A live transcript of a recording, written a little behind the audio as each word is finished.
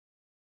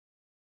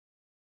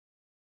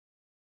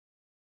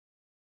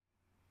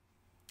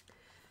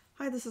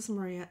Hi, this is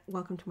Maria.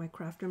 Welcome to my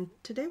craft room.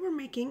 Today we're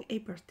making a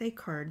birthday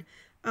card,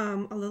 a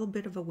little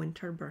bit of a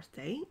winter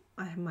birthday.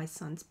 My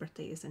son's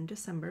birthday is in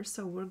December,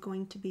 so we're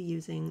going to be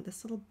using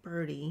this little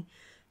birdie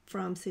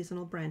from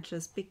Seasonal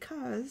Branches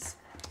because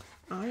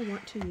I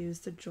want to use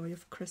the Joy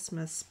of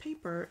Christmas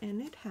paper, and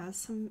it has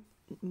some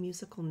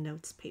musical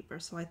notes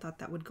paper, so I thought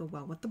that would go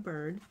well with the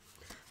bird.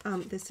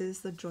 This is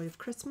the Joy of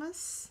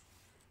Christmas,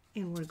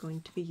 and we're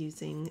going to be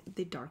using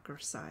the darker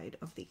side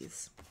of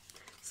these.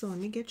 So let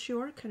me get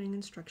your cutting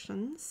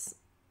instructions.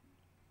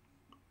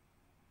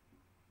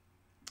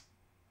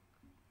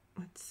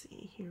 Let's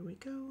see, here we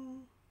go.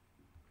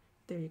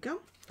 There you go.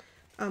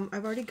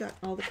 I've already got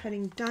all the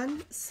cutting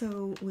done,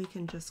 so we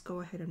can just go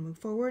ahead and move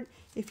forward.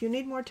 If you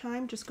need more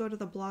time, just go to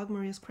the blog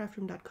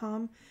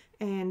mariascraftroom.com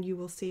and you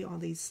will see all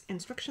these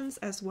instructions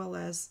as well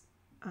as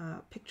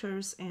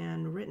pictures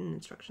and written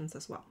instructions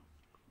as well.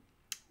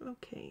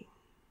 Okay,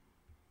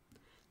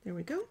 there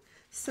we go.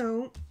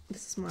 So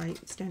this is my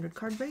standard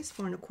card base,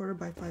 4 1/4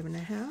 by 5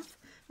 1/2.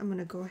 I'm going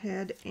to go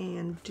ahead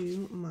and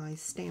do my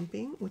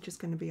stamping, which is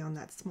going to be on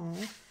that small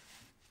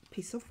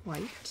piece of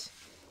white,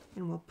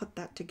 and we'll put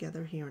that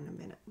together here in a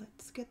minute.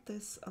 Let's get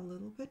this a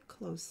little bit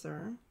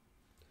closer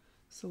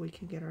so we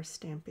can get our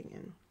stamping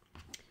in.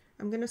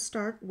 I'm going to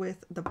start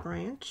with the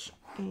branch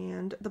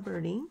and the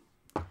birdie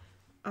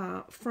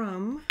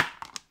from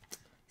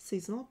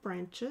Seasonal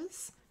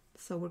Branches.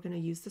 So we're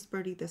going to use this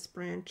birdie, this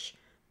branch,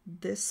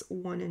 this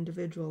one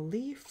individual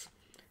leaf,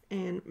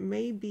 and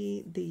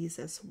maybe these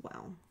as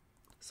well.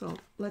 So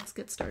let's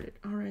get started.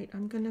 All right,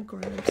 I'm gonna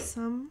grab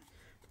some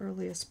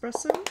early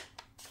espresso.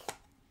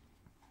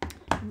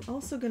 I'm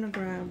also gonna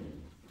grab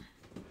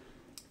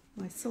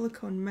my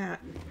silicone mat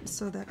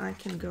so that I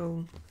can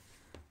go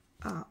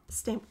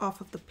stamp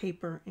off of the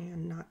paper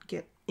and not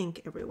get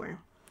ink everywhere.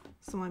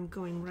 So I'm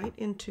going right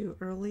into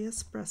early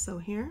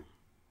espresso here,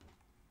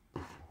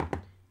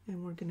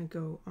 and we're gonna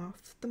go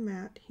off the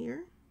mat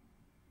here.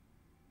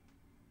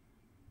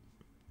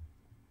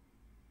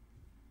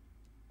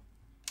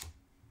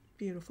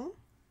 Beautiful.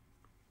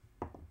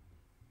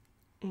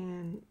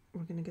 And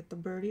we're going to get the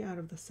birdie out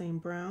of the same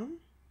brown.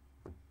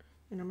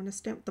 And I'm going to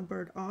stamp the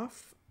bird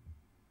off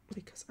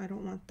because I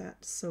don't want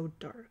that so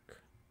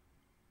dark.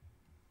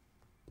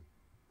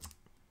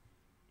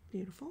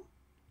 Beautiful.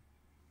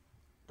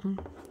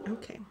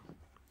 Okay.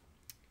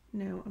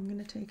 Now I'm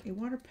going to take a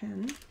water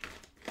pen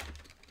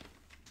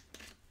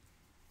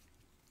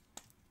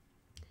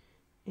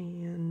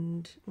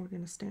and we're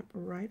going to stamp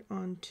right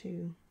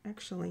onto,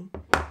 actually,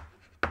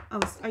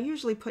 I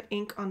usually put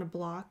ink on a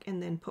block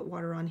and then put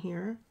water on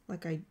here,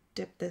 like I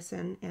dip this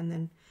in and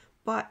then,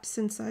 but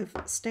since I've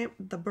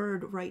stamped the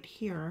bird right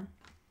here,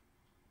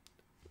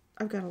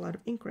 I've got a lot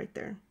of ink right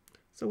there.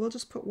 So we'll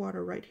just put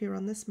water right here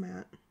on this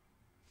mat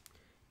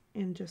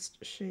and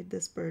just shade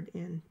this bird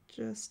in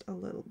just a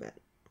little bit.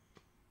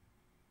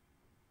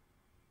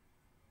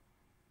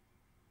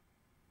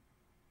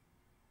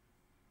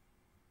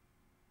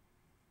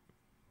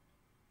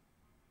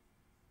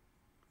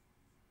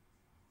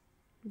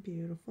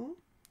 Beautiful.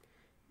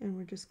 And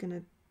we're just going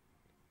to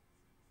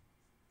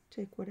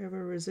take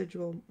whatever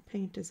residual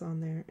paint is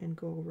on there and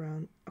go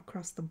around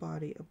across the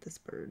body of this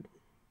bird.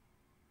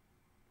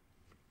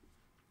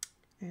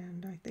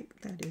 And I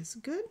think that is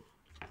good.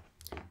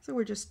 So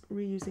we're just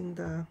reusing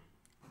the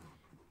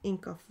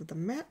ink off of the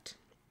mat.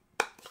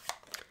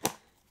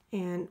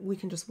 And we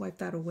can just wipe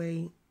that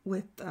away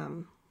with,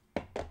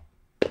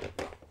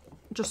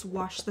 just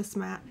wash this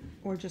mat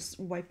or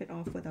just wipe it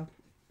off with a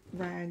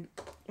rag,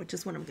 which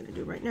is what I'm going to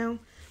do right now.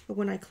 But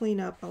when I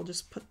clean up, I'll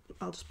just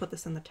put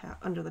this in the tap,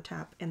 under the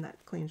tap, and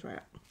that cleans right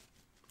up.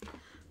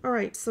 All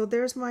right, so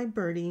there's my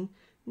birdie.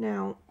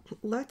 Now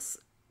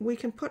we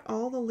can put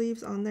all the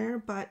leaves on there,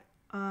 but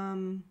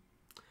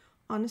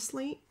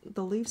honestly,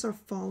 the leaves are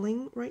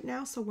falling right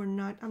now, so I'm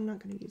not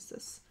going to use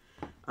this.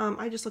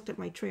 I just looked at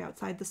my tree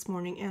outside this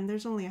morning, and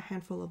there's only a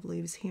handful of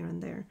leaves here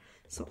and there.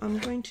 So I'm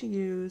going to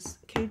use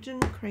Cajun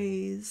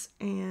Craze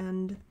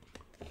and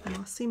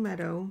Mossy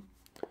Meadow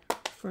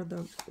for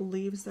the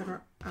leaves that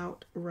are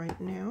out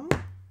right now.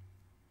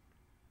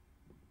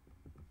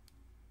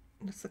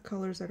 That's the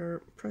colors that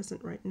are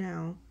present right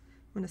now.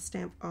 I'm going to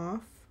stamp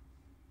off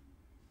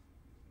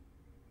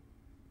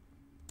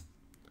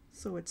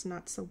so it's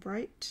not so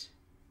bright.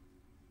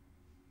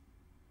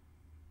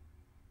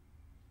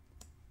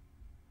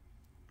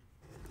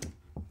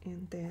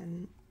 And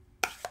then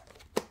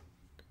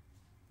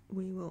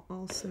we will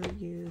also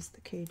use the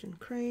Cajun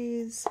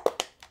Craze.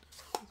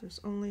 There's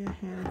only a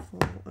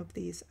handful of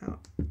these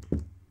out,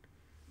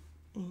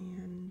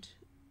 and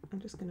I'm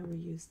just going to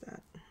reuse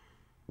that.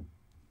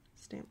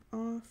 Stamp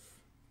off.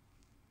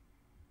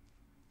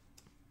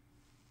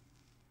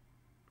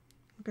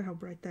 Look at how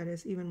bright that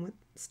is, even with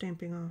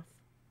stamping off.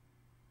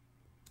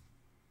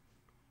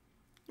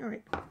 All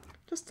right,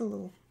 just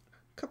a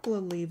couple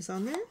of leaves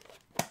on there.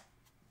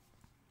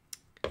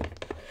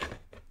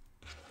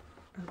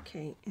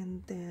 Okay,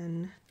 and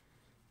then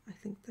I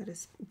think that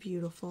is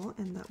beautiful,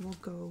 and that will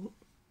go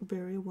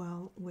very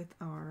well with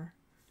our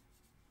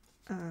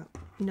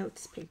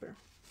notes paper.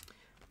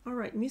 All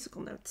right,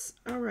 musical notes.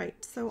 All right,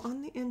 so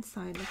on the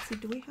inside, let's see,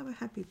 do we have a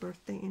happy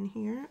birthday in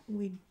here?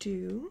 We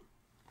do.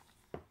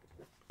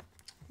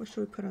 What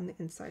should we put on the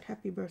inside?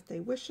 Happy birthday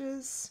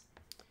wishes.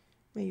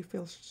 May you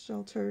feel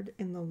sheltered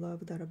in the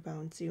love that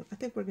abounds you. I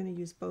think we're going to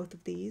use both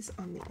of these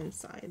on the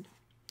inside.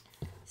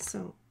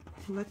 So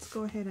let's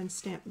go ahead and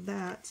stamp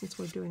that since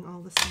we're doing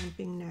all the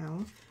stamping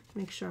now.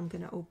 Make sure I'm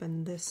going to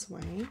open this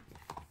way.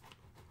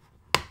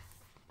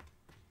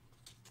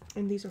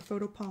 And these are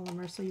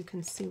photopolymer, so you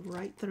can see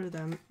right through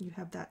them. You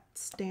have that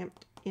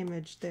stamped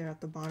image there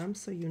at the bottom,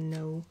 so you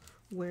know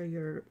where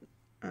your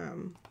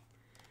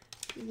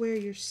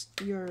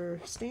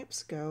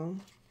stamps go.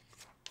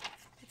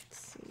 Let's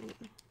see.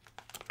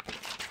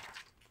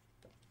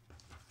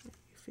 You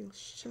feel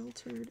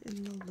sheltered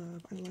in the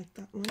love. I like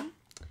that one.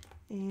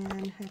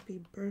 And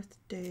happy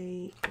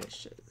birthday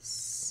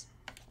wishes.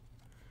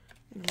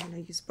 And I'm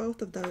going to use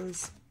both of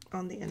those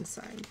on the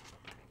inside.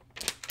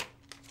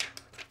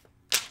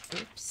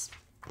 Oops.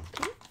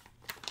 Okay.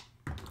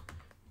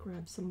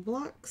 Grab some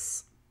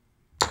blocks.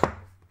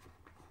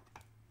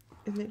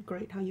 Isn't it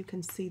great how you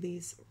can see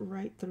these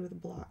right through the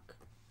block?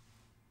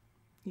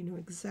 You know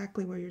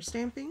exactly where you're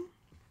stamping.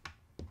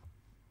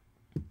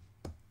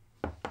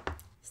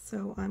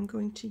 So I'm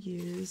going to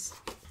use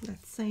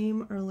that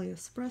same early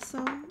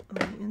espresso on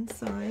the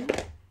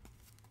inside.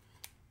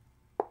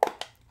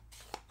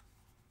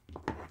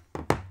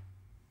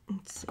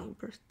 Let's see,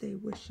 birthday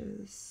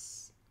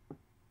wishes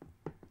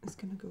is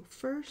going to go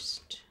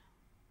first,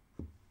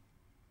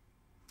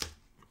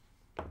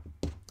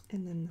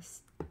 and then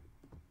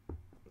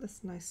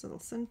this nice little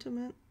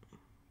sentiment.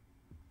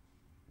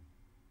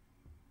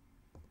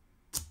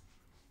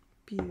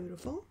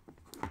 Beautiful.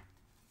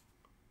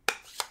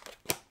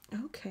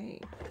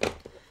 Okay,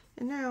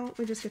 and now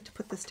we just get to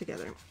put this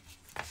together.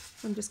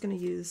 I'm just going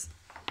to use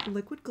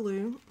liquid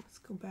glue. Let's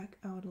go back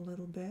out a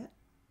little bit.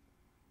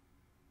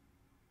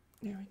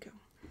 There we go.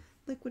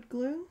 Liquid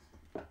glue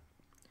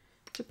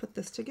to put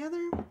this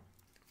together.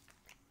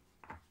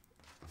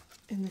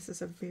 And this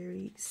is a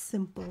very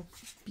simple,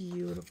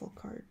 beautiful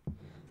card.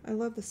 I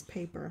love this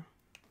paper.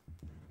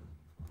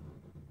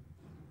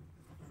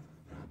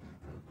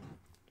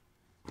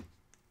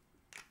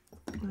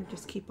 I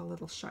just keep a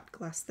little shot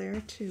glass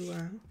there to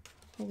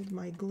hold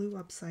my glue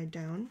upside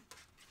down.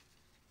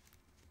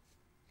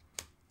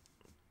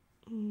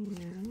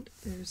 And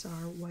there's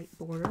our white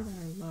border that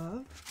I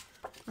love.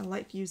 I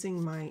like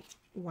using my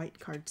white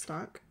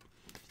cardstock.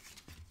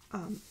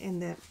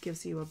 And that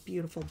gives you a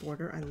beautiful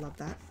border. I love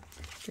that.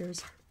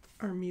 There's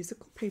our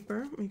musical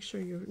paper. Make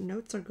sure your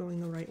notes are going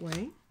the right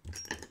way.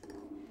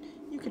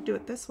 You could do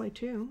it this way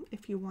too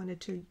if you wanted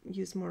to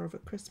use more of a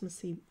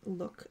Christmassy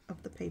look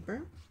of the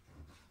paper.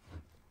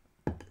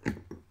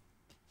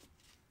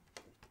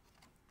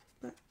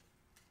 But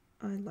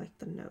I like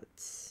the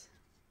notes.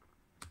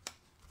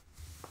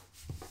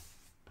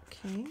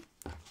 Okay,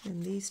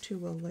 and these two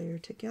will layer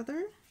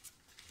together.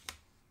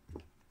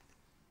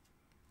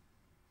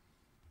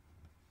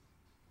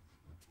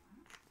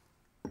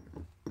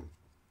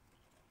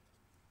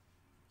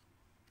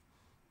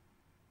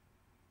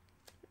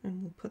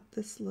 And we'll put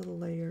this little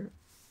layer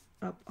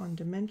up on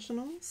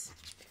dimensionals.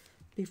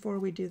 Before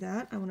we do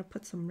that, I want to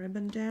put some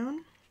ribbon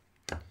down.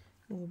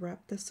 We'll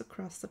wrap this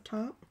across the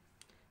top,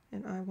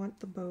 and I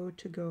want the bow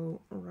to go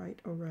right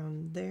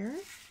around there.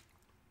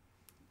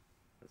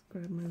 Let's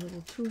grab my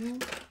little tool.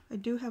 I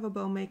do have a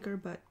bow maker,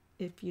 but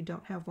if you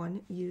don't have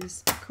one,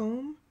 use a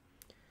comb.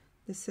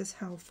 This is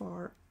how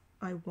far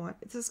I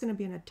want. This is going to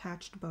be an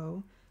attached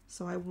bow,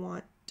 so I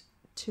want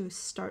to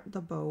start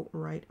the bow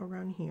right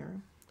around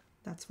here.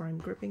 That's where I'm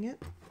gripping it.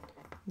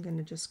 I'm going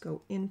to just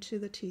go into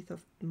the teeth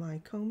of my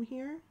comb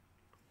here.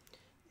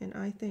 And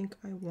I think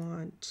I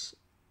want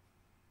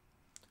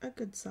a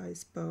good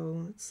size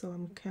bow. So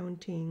I'm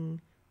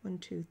counting 1,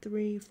 2,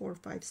 3, 4,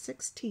 5,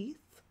 6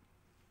 teeth.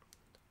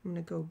 I'm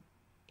going to go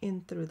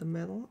in through the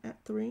middle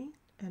at 3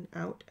 and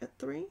out at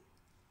 3.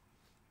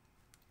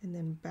 And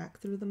then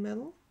back through the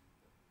middle.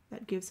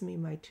 That gives me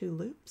my 2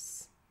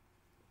 loops.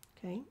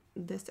 Okay,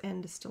 this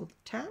end is still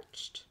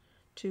attached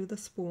to the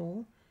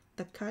spool.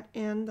 The cut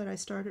end that I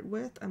started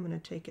with, I'm going to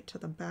take it to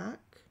the back.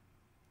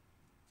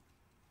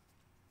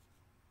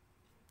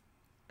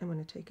 I'm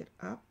going to take it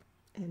up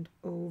and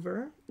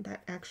over.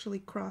 That actually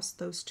crossed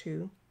those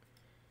two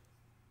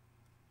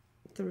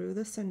through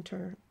the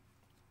center,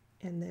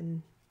 and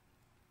then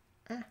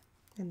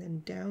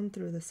down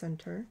through the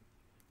center.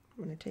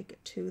 I'm going to take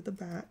it to the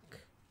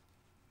back.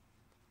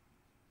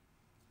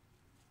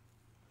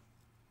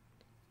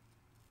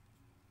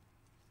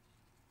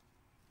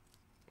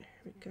 There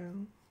we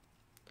go.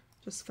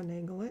 Just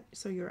finagle it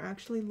so you're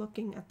actually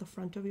looking at the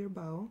front of your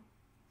bow.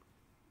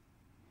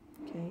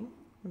 Okay,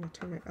 I'm going to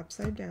turn it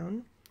upside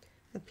down.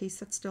 The piece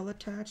that's still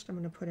attached, I'm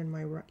going to put in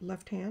my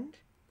left hand.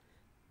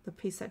 The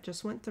piece that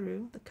just went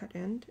through, the cut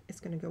end,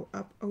 is going to go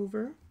up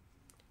over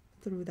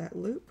through that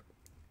loop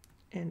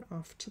and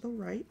off to the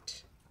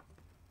right.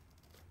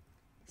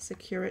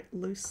 Secure it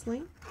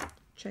loosely.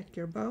 Check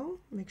your bow.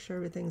 Make sure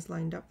everything's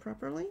lined up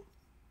properly.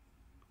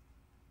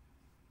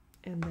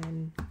 and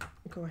then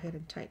go ahead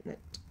and tighten it.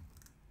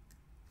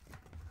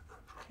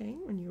 Okay,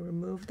 when you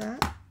remove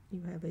that,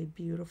 you have a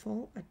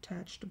beautiful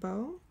attached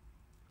bow.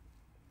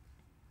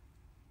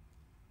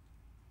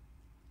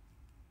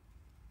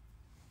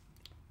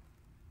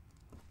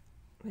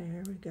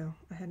 There we go.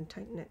 I hadn't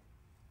tightened it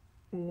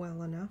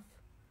well enough.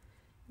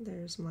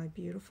 There's my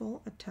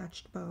beautiful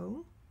attached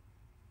bow.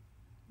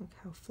 Look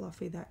how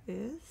fluffy that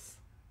is.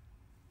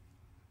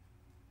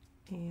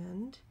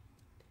 And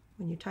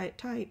when you tie it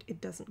tight, it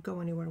doesn't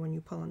go anywhere when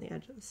you pull on the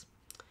edges.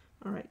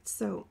 All right,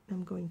 so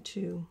I'm going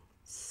to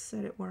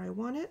set it where I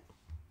want it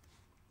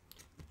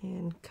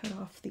and cut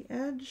off the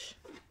edge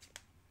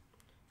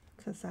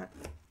because that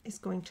is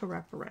going to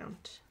wrap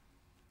around.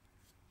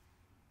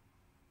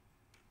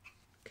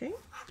 Okay,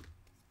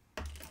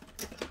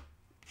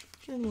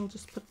 and we'll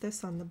just put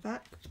this on the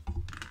back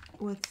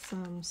with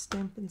some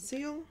Stampin'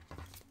 Seal.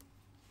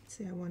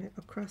 See, I want it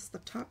across the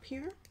top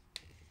here.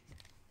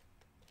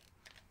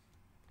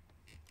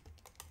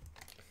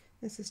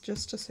 This is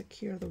just to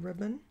secure the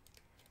ribbon,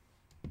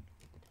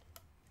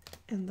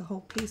 and the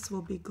whole piece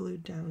will be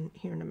glued down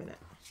here in a minute.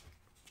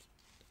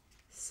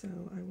 So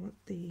I want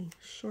the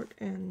short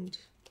end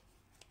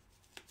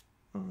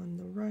on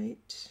the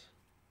right,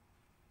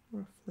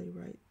 roughly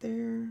right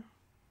there.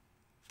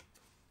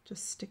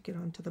 Just stick it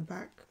onto the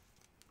back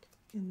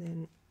and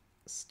then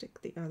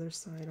stick the other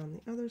side on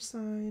the other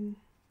side.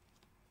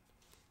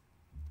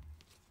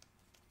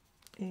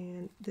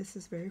 And this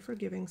is very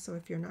forgiving, so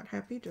if you're not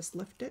happy, just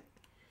lift it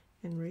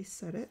and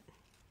reset it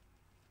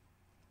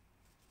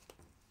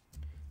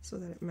so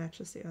that it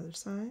matches the other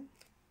side.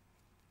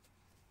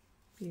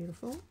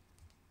 Beautiful.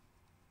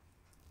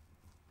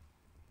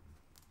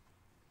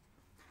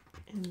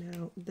 And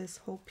now this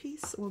whole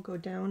piece will go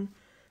down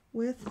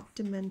with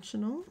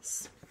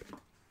dimensionals.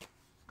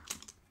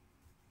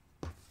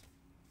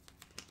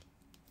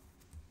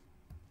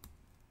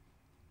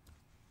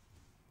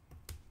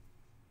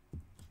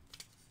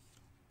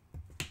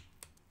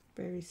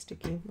 Very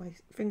sticky. My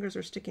fingers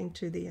are sticking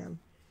to the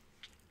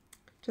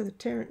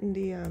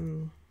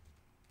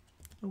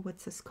oh,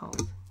 what's this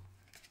called?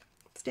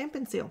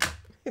 Stampin' Seal.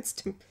 It's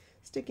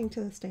sticking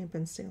to the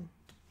Stampin' Seal.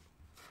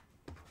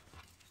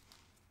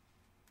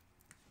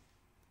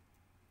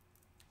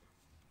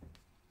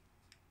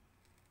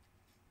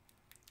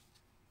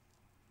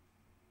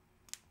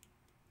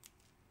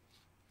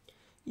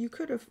 You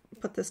could have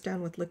put this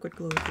down with liquid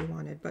glue if you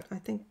wanted, but I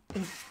think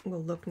it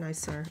will look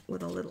nicer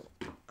with a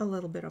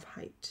little bit of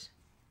height.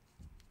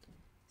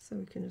 So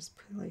we can just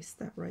place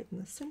that right in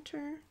the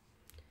center,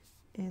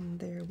 and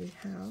there we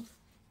have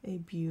a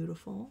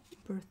beautiful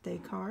birthday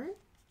card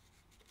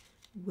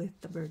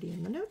with the birdie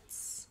and the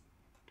notes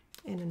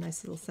and a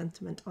nice little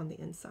sentiment on the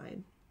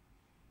inside.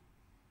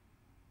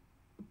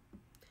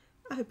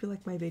 I hope you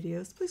like my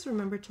videos. Please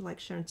remember to like,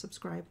 share, and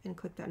subscribe, and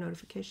click that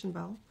notification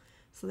bell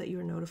so that you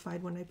are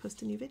notified when I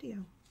post a new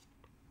video.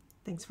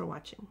 Thanks for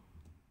watching.